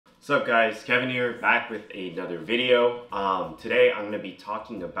What's up guys, Kevin here, back with another video. Today I'm going to be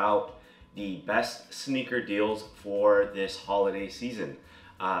talking about the best sneaker deals for this holiday season.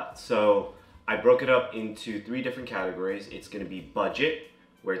 So I broke it up into three different categories. It's going to be budget,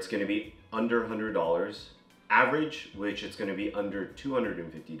 where it's going to be under $100, average, which it's going to be under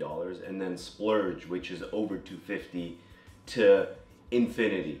 $250, and then splurge, which is over $250 to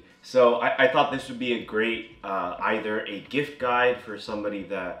infinity. So I thought this would be a great either a gift guide for somebody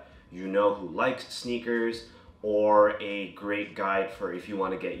that you know who likes sneakers, or a great guide for if you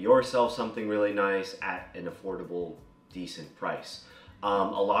want to get yourself something really nice at an affordable, decent price. A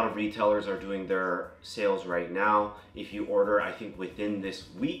lot of retailers are doing their sales right now. If you order, I think within this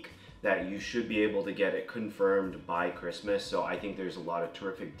week, that you should be able to get it confirmed by Christmas. So I think there's a lot of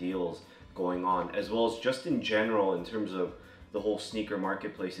terrific deals going on, as well as just in general in terms of the whole sneaker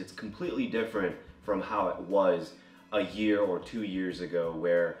marketplace. It's completely different from how it was a year or 2 years ago,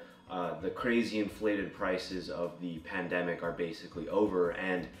 where the crazy inflated prices of the pandemic are basically over.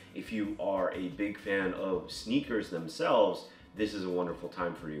 And if you are a big fan of sneakers themselves, this is a wonderful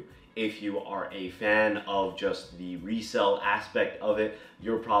time for you. If you are a fan of just the resale aspect of it,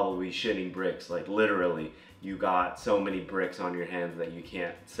 you're probably shitting bricks, like literally. You got so many bricks on your hands that you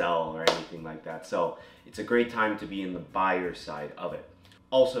can't sell or anything like that. So it's a great time to be in the buyer side of it.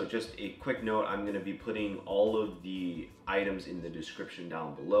 Also, just a quick note, I'm going to be putting all of the items in the description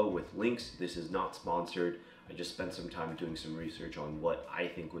down below with links. This is not sponsored. I just spent some time doing some research on what I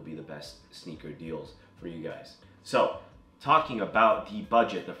think would be the best sneaker deals for you guys. So, talking about the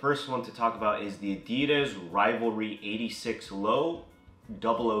budget, the first one to talk about is the Adidas Rivalry 86 Low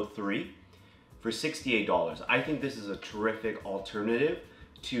 003 for $68. I think this is a terrific alternative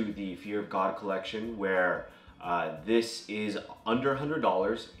to the Fear of God collection, where this is under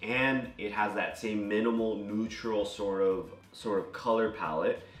 $100 and it has that same minimal neutral sort of color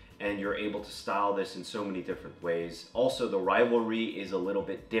palette, and you're able to style this in so many different ways. Also, the Rivalry is a little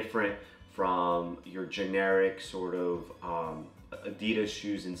bit different from your generic sort of Adidas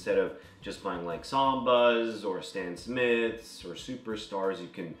shoes. Instead of just buying like Sambas or Stan Smiths or Superstars, you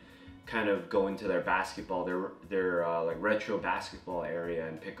can kind of go into their basketball, their like retro basketball area,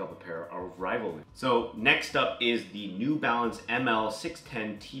 and pick up a pair of Rivalry. So next up is the New Balance ML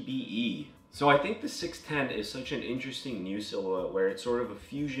 610 TBE. So I think the 610 is such an interesting new silhouette, where it's sort of a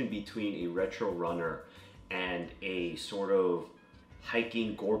fusion between a retro runner and a sort of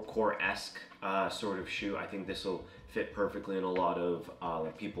hiking Gorpcore-esque sort of shoe. I think this will fit perfectly in a lot of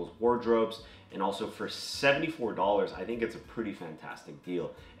like people's wardrobes. And also for $74, I think it's a pretty fantastic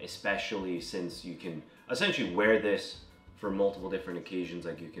deal, especially since you can essentially wear this for multiple different occasions.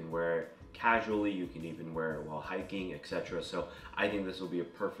 Like you can wear it casually, you can even wear it while hiking, etc. So I think this will be a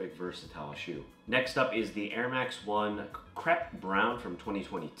perfect versatile shoe. Next up is the Air Max 1 Crepe Brown from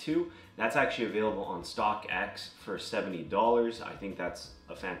 2022. That's actually available on StockX for $70. I think that's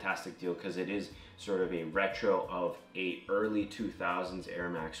a fantastic deal because it is sort of a retro of a early 2000s Air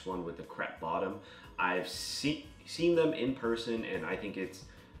Max 1 with the crepe bottom. I've seen them in person, and I think it's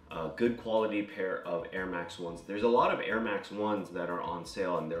a good quality pair of Air Max 1s. There's a lot of Air Max 1s that are on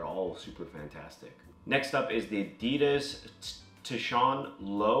sale, and they're all super fantastic. Next up is the Adidas Tishon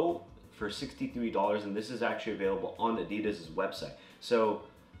Low for $63, and this is actually available on Adidas's website. So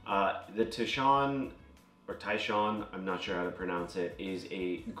the Tishon, or Tishon, I'm not sure how to pronounce it, is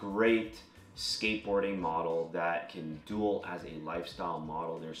a great skateboarding model that can dual as a lifestyle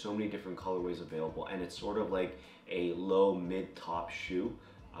model. There's so many different colorways available, and it's sort of like a low mid-top shoe.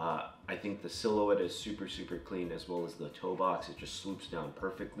 I think the silhouette is super clean, as well as the toe box. It just swoops down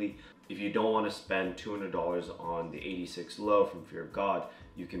perfectly. If you don't want to spend $200 on the 86 Low from Fear of God,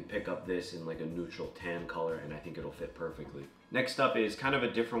 you can pick up this in like a neutral tan color, and I think it'll fit perfectly. Next up is kind of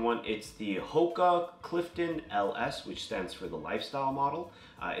a different one. It's the Hoka Clifton LS, which stands for the lifestyle model.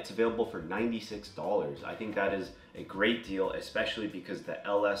 It's available for $96. I think that is a great deal, especially because the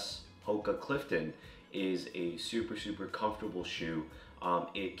LS Hoka Clifton is a super comfortable shoe.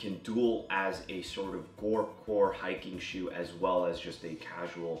 It can dual as a sort of Gorpcore hiking shoe, as well as just a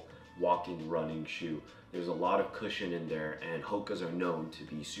casual walking, running shoe. There's a lot of cushion in there, and Hokas are known to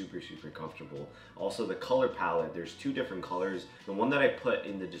be super comfortable. Also, the color palette, there's two different colors. The one that I put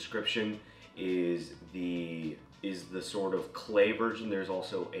in the description is the sort of clay version. There's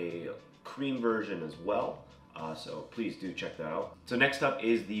also a cream version as well. So please do check that out. So next up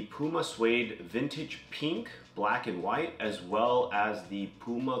is the Puma Suede Vintage Pink, Black and White, as well as the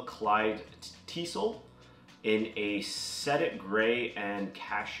Puma Clyde Teasel in a Set It Gray and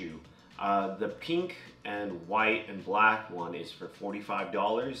Cashew. The pink and white and black one is for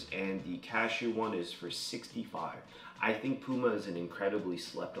 $45, and the cashew one is for $65. I think Puma is an incredibly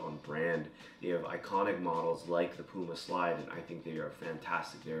slept on brand. They have iconic models like the Puma Slide, and I think they are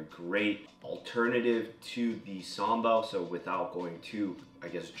fantastic. They're a great alternative to the Samba, so without going too, I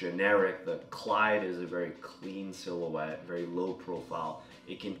guess, generic, the Clyde is a very clean silhouette, very low profile.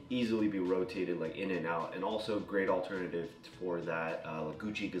 It can easily be rotated like in and out, and also a great alternative for that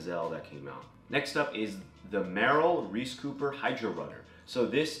Gucci Gazelle that came out. Next up is the Merrell Reese Cooper Hydro Runner. So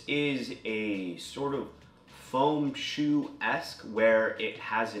this is a sort of foam shoe-esque where it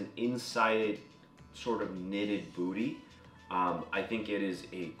has an inside sort of knitted booty. I think it is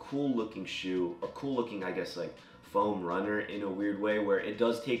a cool looking shoe, or cool looking, I guess, like foam runner in a weird way, where it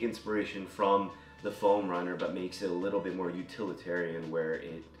does take inspiration from the foam runner but makes it a little bit more utilitarian, where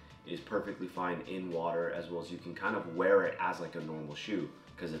it is perfectly fine in water, as well as you can kind of wear it as like a normal shoe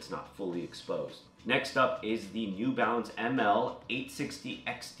because it's not fully exposed. Next up is the New Balance ML 860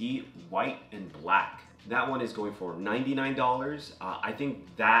 XD white and black. That one is going for $99. I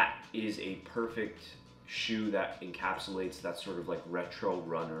think that is a perfect shoe that encapsulates that sort of like retro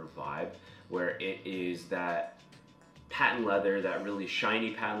runner vibe, where it is that patent leather, that really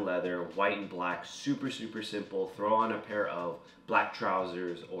shiny patent leather, white and black, super simple. Throw on a pair of black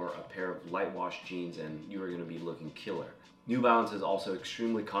trousers or a pair of light wash jeans and you are going to be looking killer. New Balance is also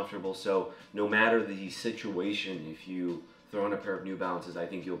extremely comfortable, so no matter the situation, if you throw on a pair of New Balances, I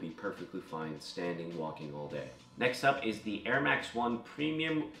think you'll be perfectly fine standing, walking all day. Next up is the Air Max 1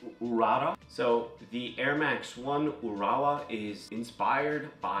 Premium Urawa. So the Air Max 1 Urawa is inspired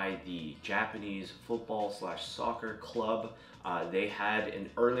by the Japanese football/soccer club. They had an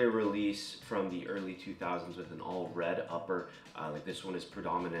earlier release from the early 2000s with an all red upper. Like this one is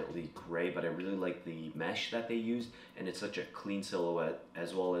predominantly gray, but I really like the mesh that they used, and it's such a clean silhouette,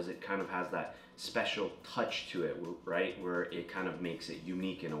 as well as it kind of has that special touch to it, right? Where it kind of makes it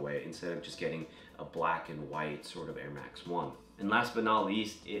unique in a way, instead of just getting a black and white sort of Air Max 1. And last but not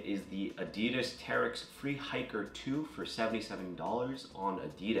least, it is the Adidas Terrex Free Hiker 2 for $77 on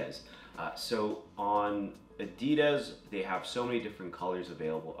Adidas. So on Adidas, they have so many different colors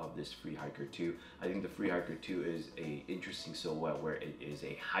available of this Free Hiker 2. I think the Free Hiker 2 is a interesting silhouette where it is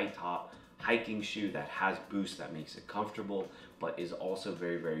a high top hiking shoe that has boost that makes it comfortable, but is also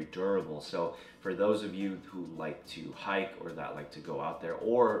very durable. So for those of you who like to hike or that like to go out there,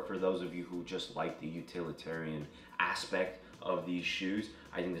 or for those of you who just like the utilitarian aspect of these shoes,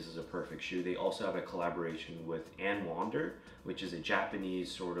 I think this is a perfect shoe. They also have a collaboration with Ann Wander, which is a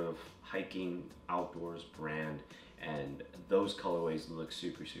Japanese sort of hiking outdoors brand, and those colorways look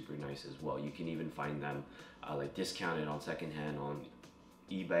super nice as well. You can even find them like discounted on secondhand on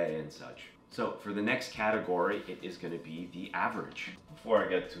eBay and such. So for the next category, it is going to be the average. Before I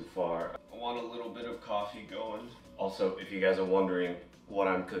get too far, I want a little bit of coffee going. Also, if you guys are wondering what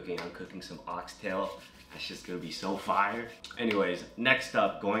I'm cooking some oxtail. That's just gonna be so fire. Anyways, next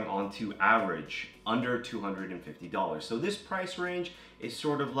up, going on to average, under $250. So this price range is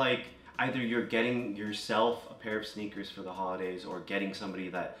sort of like either you're getting yourself a pair of sneakers for the holidays or getting somebody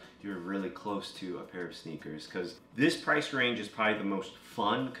that you're really close to a pair of sneakers, because this price range is probably the most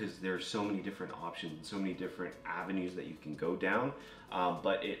fun because there's so many different options, so many different avenues that you can go down,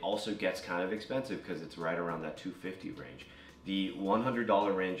 but it also gets kind of expensive because it's right around that $250 range. The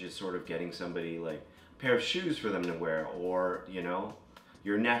 $100 range is sort of getting somebody like a pair of shoes for them to wear, or you know,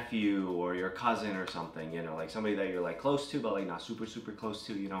 your nephew or your cousin or something, you know, like somebody that you're like close to but like not super close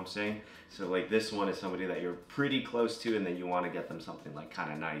to, you know what I'm saying? So like this one is somebody that you're pretty close to and then you want to get them something like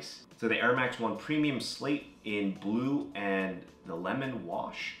kind of nice. So the Air Max 1 Premium Slate in blue and the lemon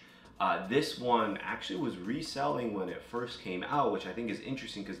wash. This one actually was reselling when it first came out, which I think is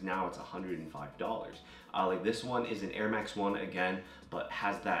interesting because now it's $105. Like this one is an Air Max 1 again, but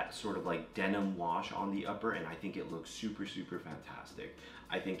has that sort of like denim wash on the upper, and I think it looks super fantastic.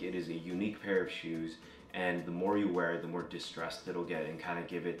 I think it is a unique pair of shoes, and the more you wear it, the more distressed it'll get and kind of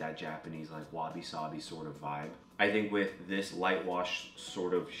give it that Japanese like wabi-sabi sort of vibe. I think with this light wash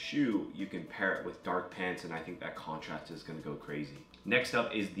sort of shoe, you can pair it with dark pants, and I think that contrast is gonna go crazy. Next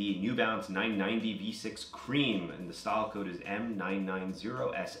up is the New Balance 990 V6 Cream, and the style code is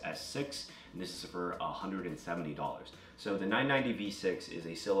M990SS6, and this is for $170. So the 990 V6 is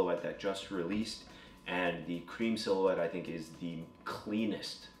a silhouette that just released, and the cream silhouette I think is the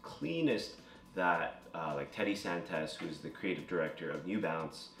cleanest that like Teddy Santos, who's the creative director of New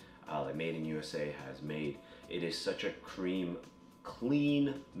Balance, like Made in USA, has made. It is such a cream,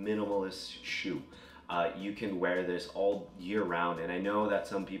 clean, minimalist shoe. You can wear this all year round, and I know that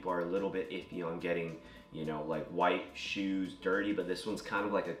some people are a little bit iffy on getting, you know, like white shoes dirty, but this one's kind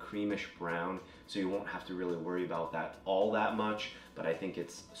of like a creamish brown, so you won't have to really worry about that all that much, but I think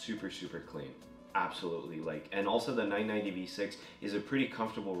it's super clean. Absolutely, like, and also the 990 V6 is a pretty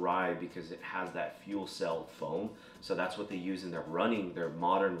comfortable ride because it has that fuel cell foam. So that's what they use in their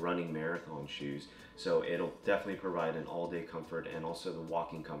modern running marathon shoes. So it'll definitely provide an all-day comfort and also the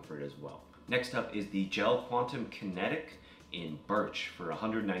walking comfort as well. Next up is the Gel Quantum Kinetic in Birch for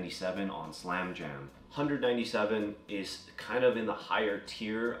 197 on Slam Jam. 197 is kind of in the higher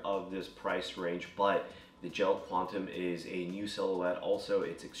tier of this price range, but the Gel Quantum is a new silhouette. Also,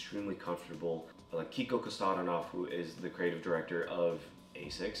 it's extremely comfortable. Like Kiko Kostadanov, who is the creative director of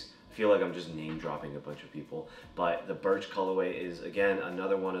Asics. I feel like I'm just name dropping a bunch of people, but the Birch colorway is again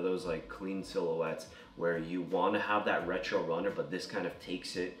another one of those like clean silhouettes where you want to have that retro runner, but this kind of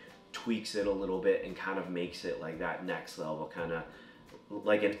takes it, tweaks it a little bit, and kind of makes it like that next level, kind of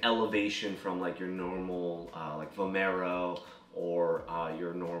like an elevation from like your normal like Vomero or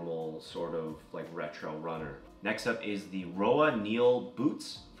your normal sort of like retro runner. Next up is the Roa Neil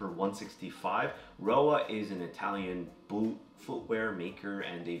boots for 165. Roa is an Italian boot footwear maker,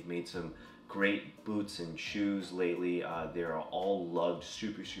 and they've made some great boots and shoes lately. They're all lugged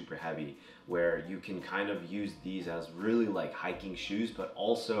super heavy, where you can kind of use these as really like hiking shoes, but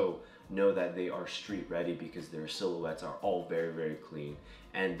also know that they are street ready because their silhouettes are all very clean.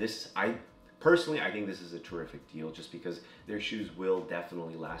 And this, personally, I think this is a terrific deal just because their shoes will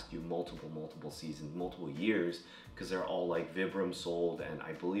definitely last you multiple seasons, multiple years, because they're all like Vibram soled, and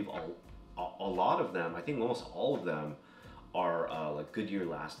I believe a lot of them, I think almost all of them are like Goodyear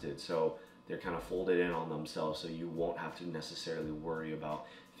lasted, so they're kind of folded in on themselves, so you won't have to necessarily worry about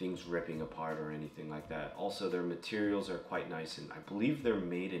things ripping apart or anything like that. Also, their materials are quite nice, and I believe they're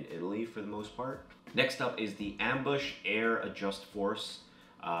made in Italy for the most part. Next up is the Ambush Air Adjust Force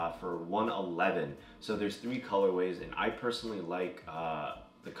for 111. So there's three colorways, and I personally like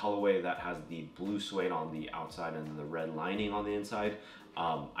the colorway that has the blue suede on the outside and the red lining on the inside.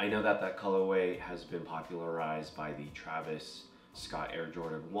 I know that that colorway has been popularized by the Travis Scott Air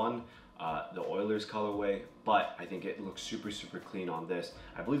Jordan 1, the Oilers colorway, but I think it looks super clean on this.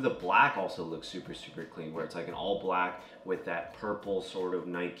 I believe the black also looks super clean, where it's like an all black with that purple sort of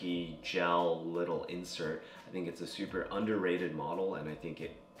Nike gel little insert. I think it's a super underrated model, and I think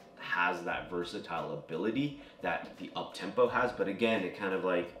it has that versatile ability that the up-tempo has, but again, it kind of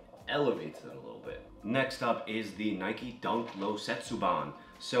like elevates it a little bit. Next up is the Nike Dunk Low Setsuban.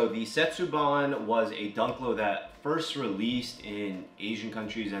 So the Setsuban was a dunk low that first released in Asian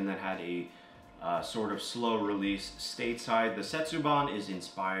countries and then had a sort of slow release stateside. The Setsuban is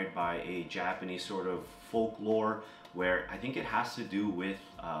inspired by a Japanese sort of folklore where I think it has to do with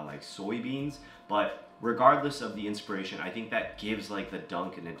like soybeans, but regardless of the inspiration, I think that gives like the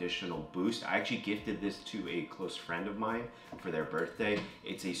dunk an additional boost. I actually gifted this to a close friend of mine for their birthday.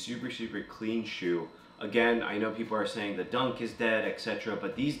 It's a super clean shoe. Again, I know people are saying the dunk is dead, etc.,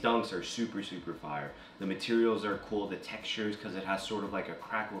 but these dunks are super fire. The materials are cool, the textures, because it has sort of like a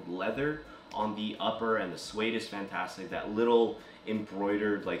crackled leather on the upper, and the suede is fantastic. That little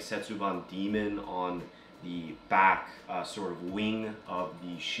embroidered like Setsuban demon on the back sort of wing of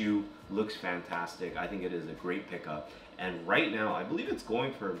the shoe looks fantastic. I think it is a great pickup, and right now I believe it's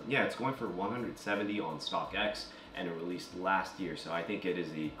going for, yeah, it's going for 170 on StockX, and it released last year, so I think it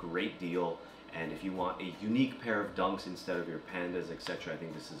is a great deal. And if you want a unique pair of dunks instead of your Pandas, etc., I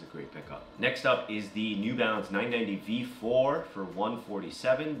think this is a great pickup. Next up is the New Balance 990 V4 for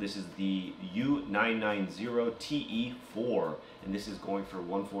 147. This is the U990 TE4, and this is going for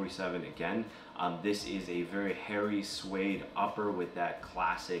 147 again. This is a very hairy suede upper with that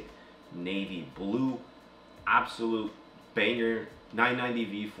classic navy blue. Absolute banger.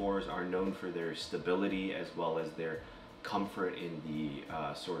 990 V4s are known for their stability as well as their comfort in the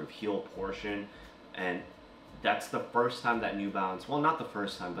sort of heel portion, and that's the first time that New Balance, well, not the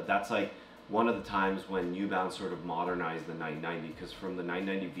first time, but that's like one of the times when New Balance sort of modernized the 990, because from the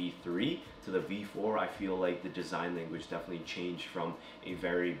 990 V3 to the V4, I feel like the design language definitely changed from a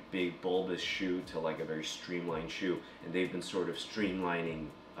very big bulbous shoe to like a very streamlined shoe, and they've been sort of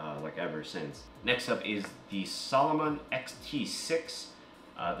streamlining like ever since. Next up is the Salomon XT6.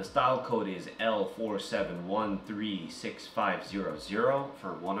 The style code is L47136500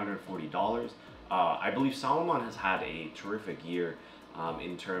 for $140. I believe Salomon has had a terrific year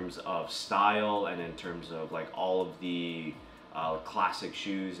in terms of style and in terms of like all of the classic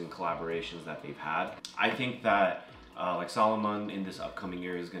shoes and collaborations that they've had. I think that like Salomon in this upcoming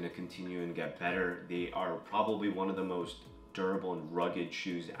year is going to continue and get better. They are probably one of the most durable and rugged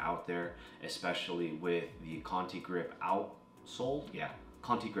shoes out there, especially with the Conti Grip outsole. Yeah,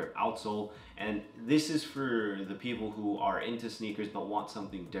 Conti Grip outsole, and this is for the people who are into sneakers but want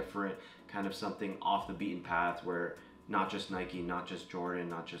something different, kind of something off the beaten path, where not just Nike, not just Jordan,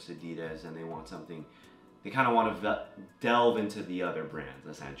 not just Adidas, and they want something, they kind of want to delve into the other brands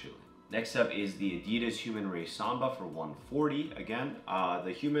essentially. Next up is the Adidas Human Race Samba for $140. Again,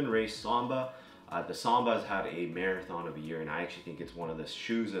 the Human Race Samba, the Samba has had a marathon of a year, and I actually think it's one of the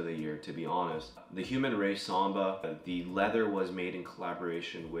shoes of the year, to be honest. The Human Race Samba, the leather was made in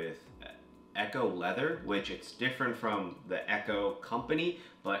collaboration with Echo Leather, which it's different from the Echo company,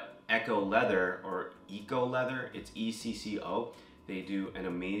 but Echo Leather or Eco Leather, it's ECCO. They do an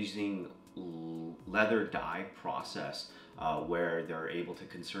amazing leather dye process where they're able to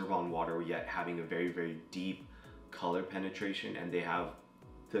conserve on water yet having a very, very deep color penetration, and they have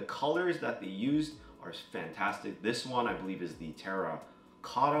the colors that they used are fantastic. This one I believe is the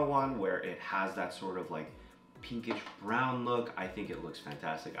terracotta one, where it has that sort of like pinkish brown look. I think it looks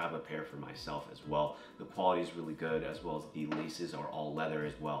fantastic. I have a pair for myself as well. The quality is really good, as well as the laces are all leather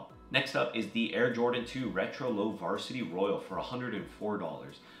as well. Next up is the Air Jordan 2 Retro Low Varsity Royal for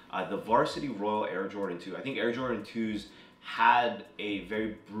 $104. The Varsity Royal Air Jordan 2, I think Air Jordan 2s had a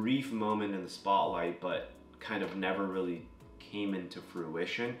very brief moment in the spotlight, but kind of never really came into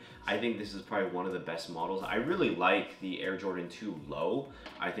fruition. I think this is probably one of the best models. I really like the Air Jordan 2 Low.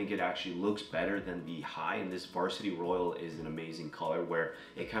 I think it actually looks better than the High, and this Varsity Royal is an amazing color where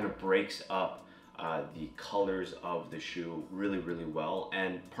it kind of breaks up the colors of the shoe really, really well.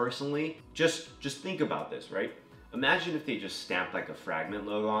 And personally, just think about this, right? Imagine if they just stamped like a Fragment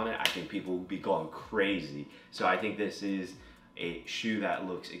logo on it. I think people would be going crazy. So I think this is a shoe that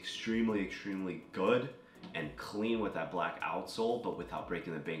looks extremely, extremely good and clean with that black outsole, but without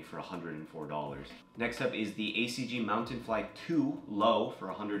breaking the bank for $104. Next up is the ACG Mountain Fly 2 Low for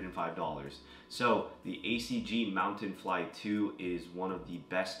 $105. So the ACG Mountain Fly 2 is one of the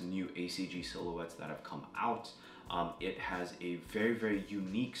best new ACG silhouettes that have come out. It has a very, very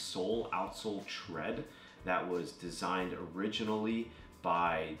unique outsole tread that was designed originally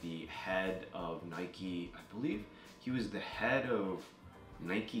by the head of Nike. I believe he was the head of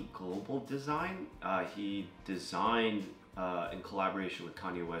Nike Global Design. He designed in collaboration with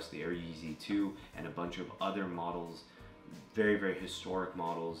Kanye West the Air Yeezy 2 and a bunch of other models, very, very historic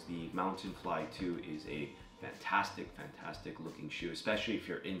models. The Mountain Fly 2 is a fantastic, fantastic looking shoe, especially if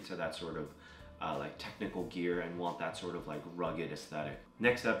you're into that sort of like technical gear and want that sort of like rugged aesthetic.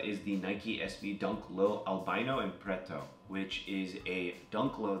 Next up is the Nike SB Dunk Low Albino and Preto, which is a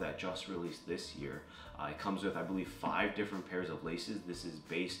Dunk Low that just released this year. It comes with, I believe, 5 different pairs of laces. This is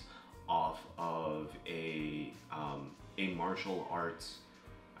based off of a martial arts,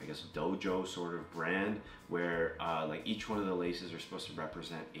 I guess, dojo sort of brand, where like each one of the laces are supposed to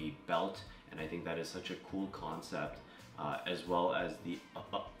represent a belt, and I think that is such a cool concept, as well as the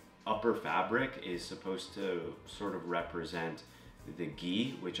upper fabric is supposed to sort of represent the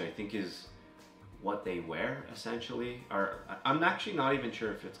gi, which I think is what they wear essentially. Or I'm actually not even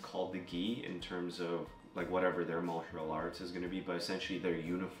sure if it's called the gi in terms of like whatever their martial arts is going to be, but essentially their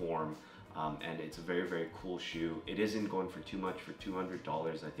uniform. And it's a very, very cool shoe. It isn't going for too much for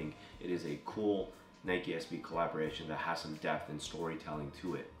 $200. I think it is a cool Nike SB collaboration that has some depth and storytelling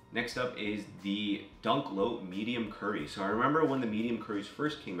to it. Next up is the Dunk Low Medium Curry. So I remember when the Medium Curries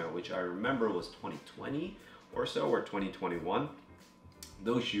first came out, which I remember was 2020 or so, or 2021.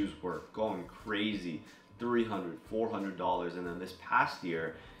 Those shoes were going crazy, $300, $400. And then this past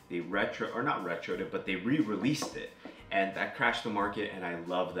year, they re-released it. And that crashed the market, and I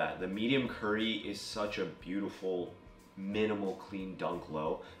love that. The Medium Curry is such a beautiful, minimal, clean Dunk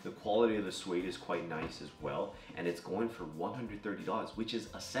Low. The quality of the suede is quite nice as well, and it's going for $130, which is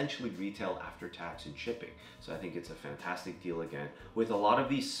essentially retail after tax and shipping. So I think it's a fantastic deal again. With a lot of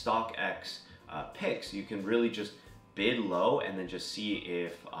these StockX picks, you can really just bid low and then just see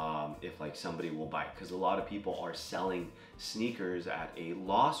if like somebody will buy it, because a lot of people are selling sneakers at a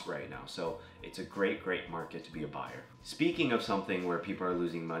loss right now. So it's a great, great market to be a buyer. Speaking of something where people are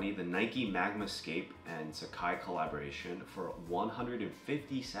losing money, the Nike Magmascape and Sacai collaboration for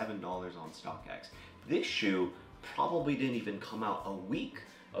 $157 on StockX. This shoe probably didn't even come out a week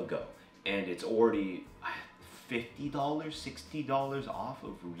ago, and it's already $50, $60 off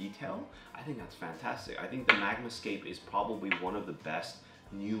of retail. I think that's fantastic. I think the Magmascape is probably one of the best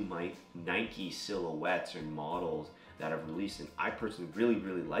new Nike silhouettes or models that have released, and I personally really,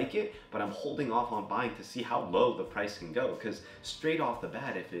 really like it, but I'm holding off on buying to see how low the price can go, because straight off the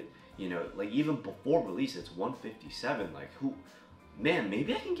bat, if it, you know, like even before release, it's $157, like who, man,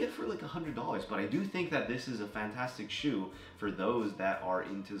 maybe I can get it for like $100, but I do think that this is a fantastic shoe for those that are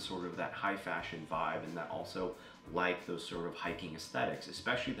into sort of that high fashion vibe and that also like those sort of hiking aesthetics,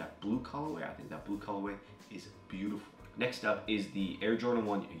 especially that blue colorway. I think that blue colorway is beautiful. Next up is the Air Jordan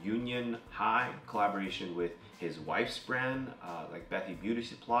 1 Union High collaboration with his wife's brand, like Bethy Beauty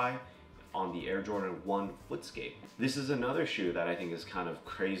Supply, on the Air Jordan 1 Footscape. This is another shoe that I think is kind of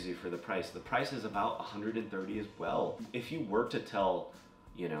crazy for the price. The price is about $130 as well. If you were to tell,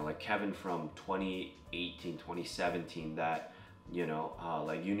 you know, like Kevin from 2018, 2017 that, you know,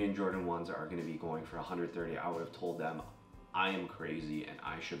 like Union Jordan 1s are gonna be going for $130, I would have told them I am crazy and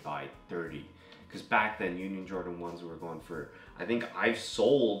I should buy 30. Because back then Union Jordan 1s were going for, I think I've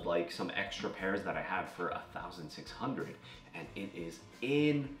sold like some extra pairs that I had for 1,600, and it is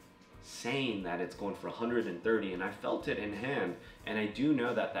insane that it's going for 130, and I felt it in hand. And I do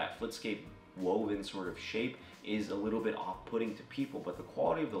know that that Footscape woven sort of shape is a little bit off-putting to people, but the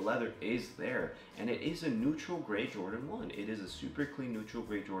quality of the leather is there, and it is a neutral gray Jordan 1. It is a super clean neutral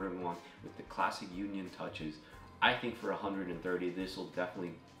gray Jordan 1 with the classic Union touches. I think for 130, this will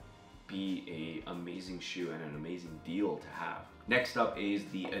definitely be an amazing shoe and an amazing deal to have. Next up is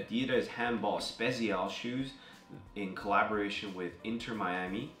the Adidas Handball Special shoes in collaboration with Inter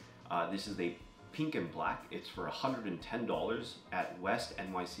Miami. This is a pink and black. It's for $110 at West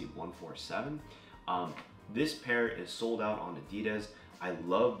NYC 147. This pair is sold out on Adidas. I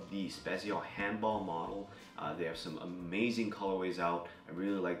love the Special Handball model. They have some amazing colorways out. I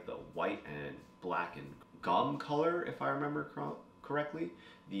really like the white and black and gum color, if I remember correctly.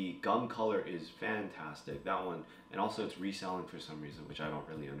 The gum color is fantastic, that one, and also it's reselling for some reason, which I don't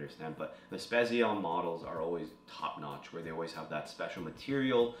really understand, but the Special models are always top notch, where they always have that special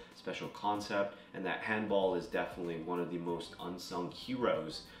material, special concept, and that handball is definitely one of the most unsung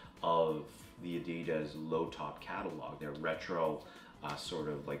heroes of the Adidas low top catalog. They're retro sort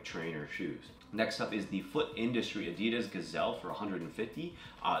of like trainer shoes. Next up is the Foot Industry Adidas Gazelle for $150.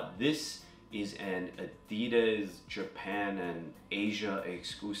 This is an Adidas Japan and Asia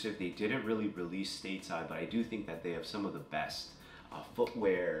exclusive. They didn't really release stateside, but I do think that they have some of the best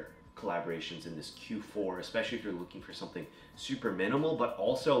footwear collaborations in this Q4, especially if you're looking for something super minimal, but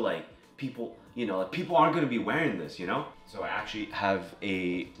also like people, you know, like people aren't gonna be wearing this, you know? So I actually have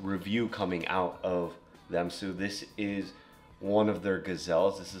a review coming out of them. So this is one of their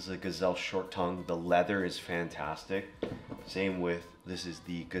Gazelles. This is a Gazelle short tongue. The leather is fantastic. Same with, this is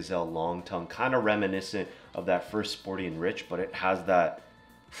the Gazelle long tongue, kind of reminiscent of that first Sporty and Rich, but it has that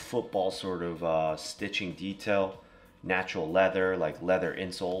football sort of stitching detail, natural leather, like leather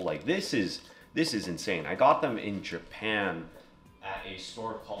insole. Like this is insane. I got them in Japan at a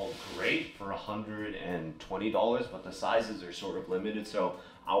store called Great for $120, but the sizes are sort of limited, so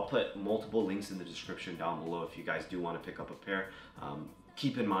I'll put multiple links in the description down below if you guys do want to pick up a pair.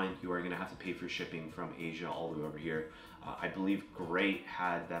 Keep in mind, you are going to have to pay for shipping from Asia all the way over here. I believe Great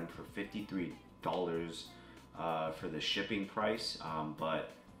had them for $53 for the shipping price,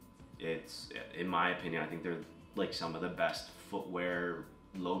 but it's, in my opinion, I think they're like some of the best footwear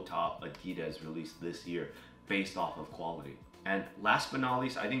low top Adidas released this year based off of quality. And last but not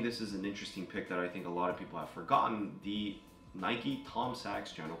least, I think this is an interesting pick that I think a lot of people have forgotten, the Nike Tom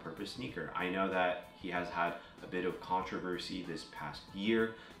Sachs general purpose sneaker. I know that he has had a bit of controversy this past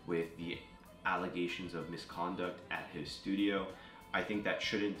year with the allegations of misconduct at his studio. I think that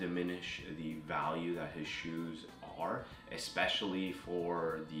shouldn't diminish the value that his shoes are, especially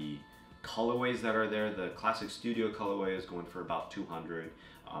for the colorways that are there. The classic studio colorway is going for about $200.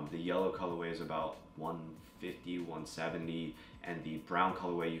 The yellow colorway is about $150, $170, and the brown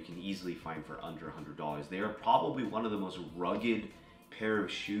colorway you can easily find for under $100. They are probably one of the most rugged pair of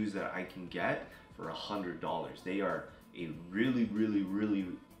shoes that I can get for $100. They are a really, really, really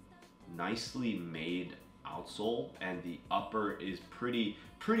nicely made outsole, and the upper is pretty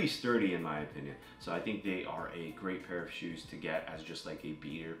sturdy in my opinion. So I think they are a great pair of shoes to get as just like a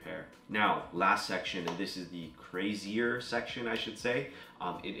beater pair. Now, last section, and this is the crazier section, I should say.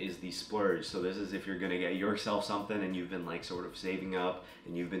 It is the splurge. So this is if you're gonna get yourself something and you've been like sort of saving up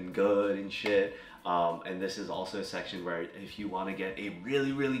and you've been good and shit. And this is also a section where if you want to get a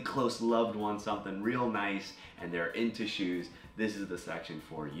really, really close loved one something real nice and they're into shoes, this is the section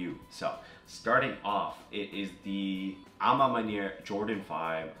for you. So starting off, it is the A Ma Maniére Jordan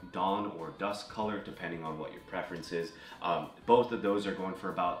 5 Dawn or Dusk color, depending on what your preference is. Both of those are going for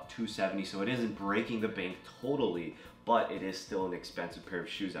about $270, so it isn't breaking the bank totally, but it is still an expensive pair of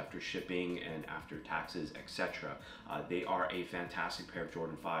shoes after shipping and after taxes, etc. They are a fantastic pair of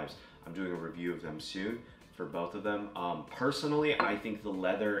Jordan 5s. I'm doing a review of them soon for both of them. Personally, I think the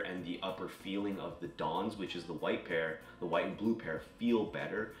leather and the upper feeling of the Dawns, which is the white pair, the white and blue pair, feel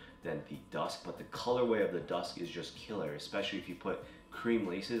better than the Dusk, but the colorway of the Dusk is just killer, especially if you put cream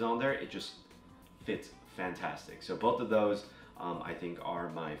laces on there. It just fits fantastic. So both of those I think are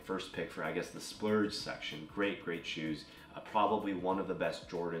my first pick for, I guess, the Splurge section. Great shoes. Probably one of the best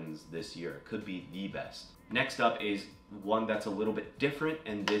Jordans this year. Could be the best. Next up is one that's a little bit different,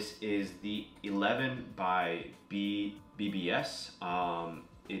 and this is the 11 by BBS.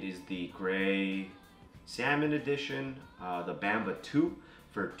 It is the gray salmon edition, the Bamba 2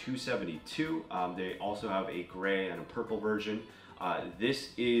 for $272. They also have a gray and a purple version. This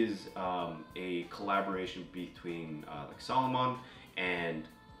is a collaboration between like Salomon and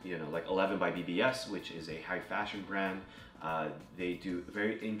like 11 by BBS, which is a high fashion brand. They do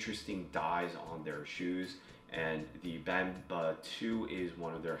very interesting dyes on their shoes, and the Bamba 2 is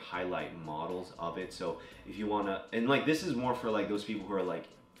one of their highlight models of it. So if you wanna, and like this is more for like those people who are like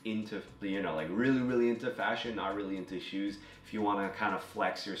into, like really into fashion, not really into shoes. If you want to kind of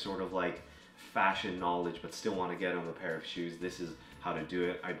flex your sort of like fashion knowledge but still want to get them a pair of shoes, this is how to do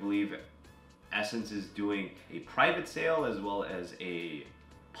it. I believe Essence is doing a private sale as well as a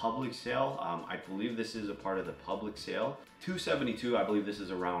public sale. I believe this is a part of the public sale. $272, I believe this is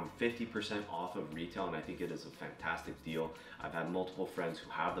around 50% off of retail, and I think it is a fantastic deal. I've had multiple friends who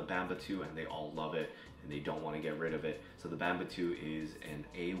have the Bamba 2 and they all love it and they don't want to get rid of it. So the Bamba 2 is an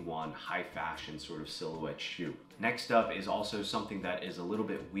A1 high fashion sort of silhouette shoe. Next up is also something that is a little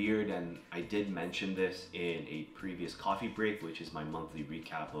bit weird, and I did mention this in a previous coffee break, which is my monthly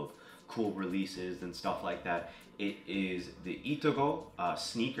recap of cool releases and stuff like that. It is the Itogo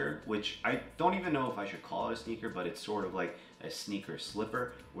sneaker, which I don't even know if I should call it a sneaker, but it's sort of like a sneaker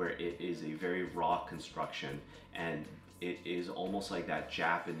slipper where it is a very raw construction, and it is almost like that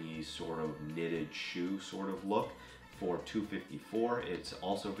Japanese sort of knitted shoe sort of look for $254. It's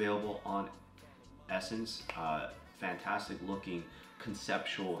also available on Essence. Fantastic looking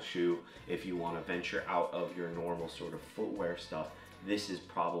conceptual shoe if you want to venture out of your normal sort of footwear stuff. This is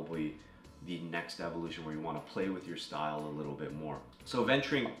probably the next evolution where you want to play with your style a little bit more. So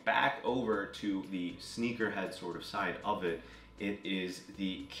venturing back over to the sneakerhead sort of side of it, it is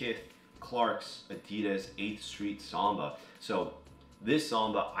the Keith Clark's Adidas 8th Street Samba. So this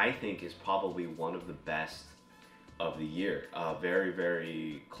Samba I think is probably one of the best of the year.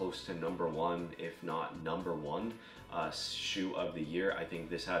 Very close to #1, if not #1 shoe of the year. I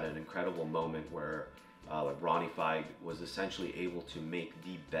think this had an incredible moment where like Ronnie Feig was essentially able to make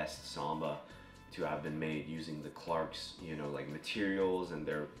the best Samba to have been made using the Clarks, like materials and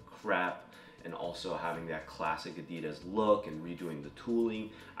their crap, and also having that classic Adidas look and redoing the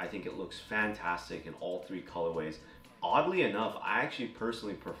tooling. I think it looks fantastic in all 3 colorways. Oddly enough, I actually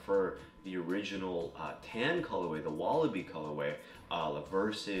personally prefer the original tan colorway, the Wallaby colorway,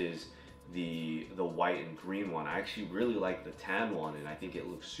 versus the white and green one. I actually really like the tan one, and I think it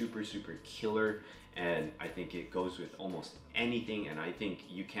looks super killer, and I think it goes with almost anything, and I think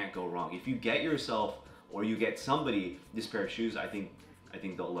you can't go wrong. If you get yourself or you get somebody this pair of shoes, I think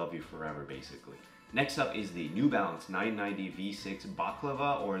they'll love you forever, basically. Next up is the New Balance 990 V6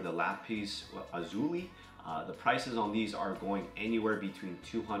 Baklava, or the Lapis Lazuli. The prices on these are going anywhere between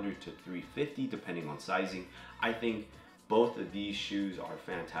 $200 to $350 depending on sizing. I think both of these shoes are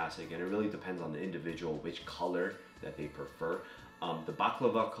fantastic, and it really depends on the individual which color that they prefer. The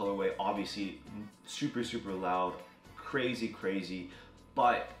Baklava colorway, obviously super loud, crazy,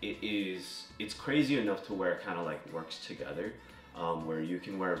 but it's crazy enough to where it kind of like works together, where you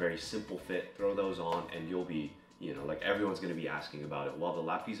can wear a very simple fit, throw those on, and you'll be, like everyone's gonna be asking about it. While the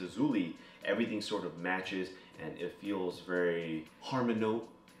Lapis Lazuli, everything sort of matches and it feels very harmonious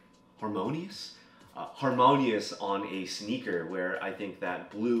on a sneaker, where I think that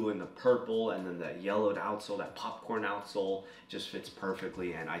blue and the purple and then that yellowed outsole, that popcorn outsole, just fits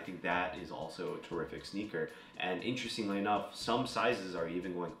perfectly, and I think that is also a terrific sneaker. And interestingly enough, some sizes are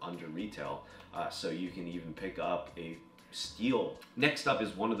even going under retail, so you can even pick up a steal. Next up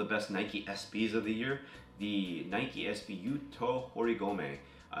is one of the best Nike SBs of the year, the Nike SB Yuto Horigome.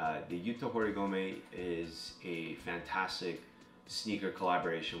 The Yuto Horigome is a fantastic sneaker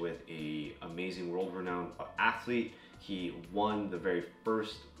collaboration with a amazing world-renowned athlete. He won the very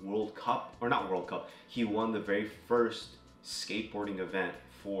first World Cup, or not World Cup, he won the very first skateboarding event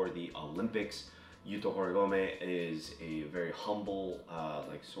for the Olympics. Yuto Horigome is a very humble,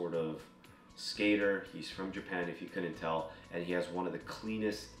 like sort of skater. He's from Japan, if you couldn't tell, and he has one of the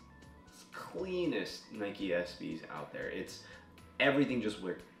cleanest Nike SBs out there. It's everything just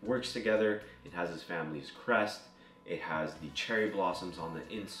works together. It has his family's crest. It has the cherry blossoms on the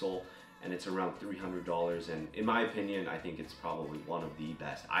insole. and it's around $300. And in my opinion, I think it's probably one of the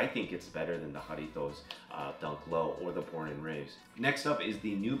best. I think it's better than the Jarritos Dunk Low or the Born and Raised. Next up is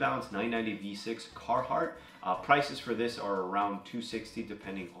the New Balance 990 V6 Carhartt. Prices for this are around $260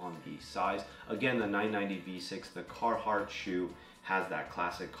 depending on the size. Again, the 990 V6, the Carhartt shoe, has that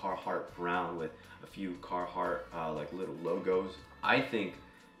classic Carhartt brown with a few Carhartt like little logos. I think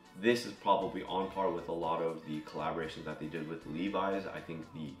this is probably on par with a lot of the collaborations that they did with Levi's. I think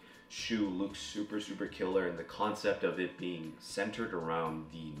the shoe looks super killer, and the concept of it being centered around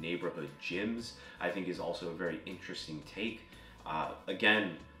the neighborhood gyms I think is also a very interesting take.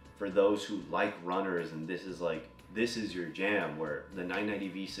 Again, for those who like runners and this is your jam, where the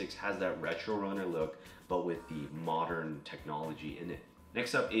 990 V6 has that retro runner look but with the modern technology in it.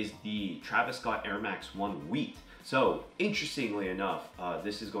 Next up is the Travis Scott Air Max 1 Wheat. So interestingly enough,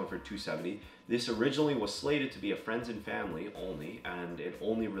 this is going for $270. This originally was slated to be a friends and family only, and it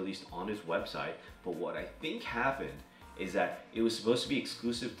only released on his website. But what I think happened is that it was supposed to be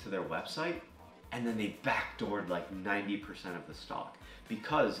exclusive to their website, and then they backdoored like 90% of the stock,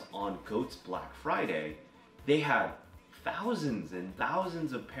 because on GOAT's Black Friday, they had thousands and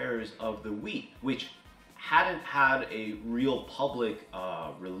thousands of pairs of the Wheat, which hadn't had a real public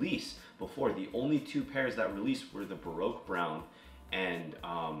release before. The only two pairs that released were the Baroque Brown and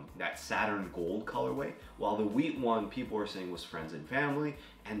that Saturn Gold colorway, while the Wheat one people were saying was friends and family,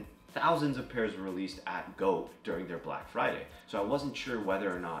 and thousands of pairs were released at GOAT during their Black Friday. So I wasn't sure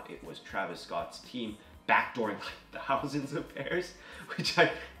whether or not it was Travis Scott's team backdooring like thousands of pairs,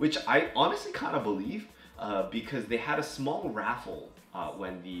 which I honestly kind of believe, because they had a small raffle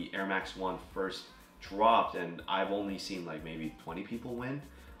when the Air Max 1 first dropped, and I've only seen like maybe 20 people win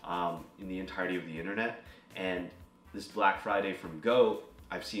in the entirety of the internet. And this Black Friday from GOAT,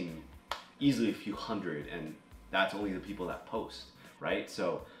 I've seen easily a few hundred, and that's only the people that post, right?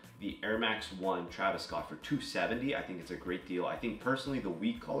 So the Air Max 1 Travis Scott for $270, I think it's a great deal. I think personally the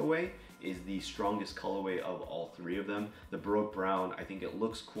Wheat colorway is the strongest colorway of all three of them. The Baroque Brown, I think it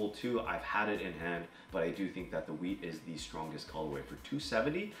looks cool too. I've had it in hand, but I do think that the Wheat is the strongest colorway. For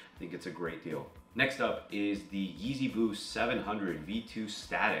 $270, I think it's a great deal. Next up is the Yeezy Boost 700 V2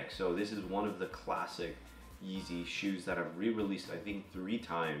 Static. So this is one of the classic Yeezy shoes that have re-released I think 3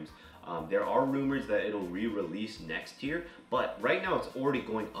 times. There are rumors that it'll re-release next year, but right now it's already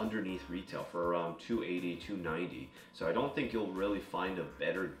going underneath retail for around $280, $290. So I don't think you'll really find a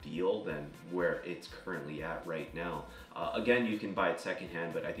better deal than where it's currently at right now. Again, you can buy it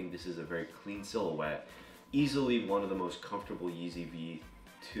secondhand, but I think this is a very clean silhouette. Easily one of the most comfortable Yeezy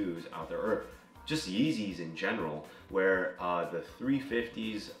V2s out there, or just Yeezys in general, where the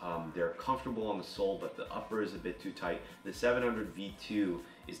 350s, they're comfortable on the sole, but the upper is a bit too tight. The 700 V2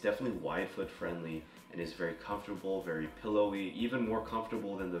 is definitely wide foot friendly and is very comfortable, very pillowy, even more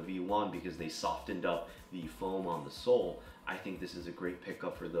comfortable than the V1 because they softened up the foam on the sole. I think this is a great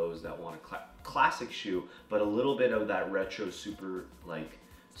pickup for those that want a classic shoe, but a little bit of that retro super like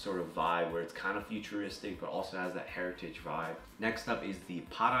sort of vibe where it's kind of futuristic but also has that heritage vibe. Next up is the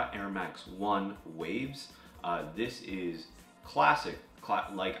Para Air Max 1 Waves. This is classic.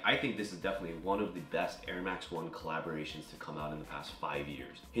 Like, I think this is definitely one of the best Air Max 1 collaborations to come out in the past 5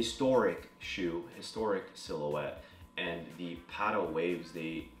 years. Historic shoe, historic silhouette, and the Para Waves,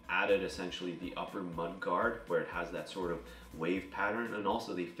 they added essentially the upper mud guard where it has that sort of wave pattern, and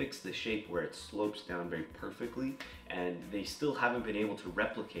also they fixed the shape where it slopes down very perfectly, and they still haven't been able to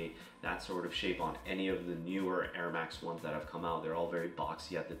replicate that sort of shape on any of the newer Air Max ones that have come out. They're all very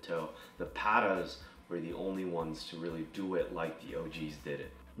boxy at the toe. The Paras were the only ones to really do it like the OGs did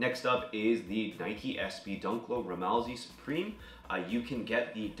it. Next up is the Nike SB Dunk Low Ramalzi Supreme. You can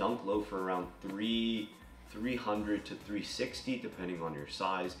get the Dunk Low for around $300 to $360 depending on your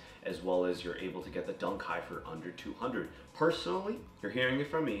size, as well as you're able to get the Dunk High for under $200. Personally, you're hearing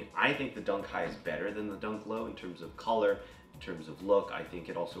it from me, I think the Dunk High is better than the Dunk Low in terms of color, in terms of look. I think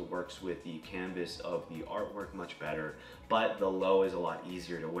it also works with the canvas of the artwork much better, but the Low is a lot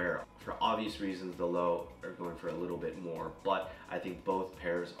easier to wear. For obvious reasons, the Low are going for a little bit more, but I think both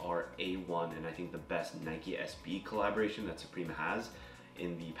pairs are A1, and I think the best Nike SB collaboration that Supreme has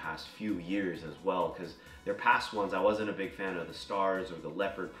in the past few years as well, because their past ones, I wasn't a big fan of the stars or the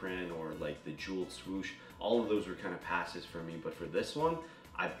leopard print or like the jeweled swoosh. All of those were kind of passes for me, but for this one,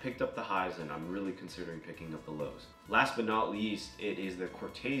 I've picked up the highs and I'm really considering picking up the lows. Last but not least, it is the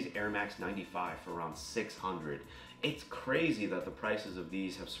Cortez Air Max 95 for around 600. It's crazy that the prices of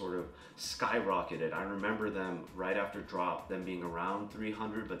these have sort of skyrocketed. I remember them right after drop, them being around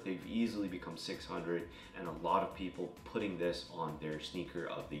 300, but they've easily become 600, and a lot of people putting this on their sneaker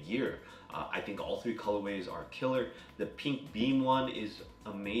of the year. I think all three colorways are killer. The pink beam one is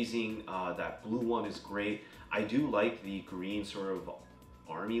amazing. That blue one is great. I do like the green sort of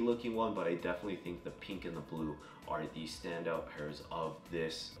army looking one, but I definitely think the pink and the blue are the standout pairs of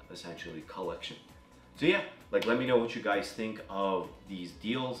this essentially collection. So yeah, like let me know what you guys think of these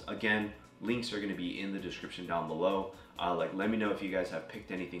deals. Again, links are going to be in the description down below. Like let me know if you guys have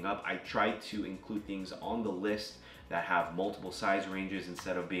picked anything up. I tried to include things on the list that have multiple size ranges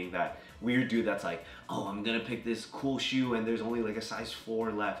instead of being that weird dude that's like, oh, I'm gonna pick this cool shoe and there's only like a size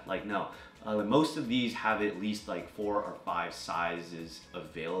 4 left. Like no, most of these have at least like 4 or 5 sizes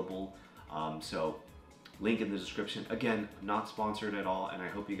available. So link in the description. Again, not sponsored at all, and I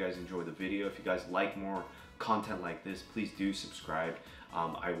hope you guys enjoy the video. If you guys like more content like this, please do subscribe.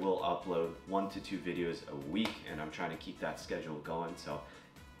 I will upload 1 to 2 videos a week, and I'm trying to keep that schedule going. So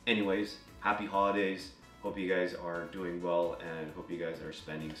anyways, happy holidays. Hope you guys are doing well, and hope you guys are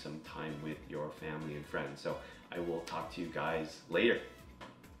spending some time with your family and friends. So I will talk to you guys later.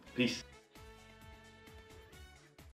 Peace.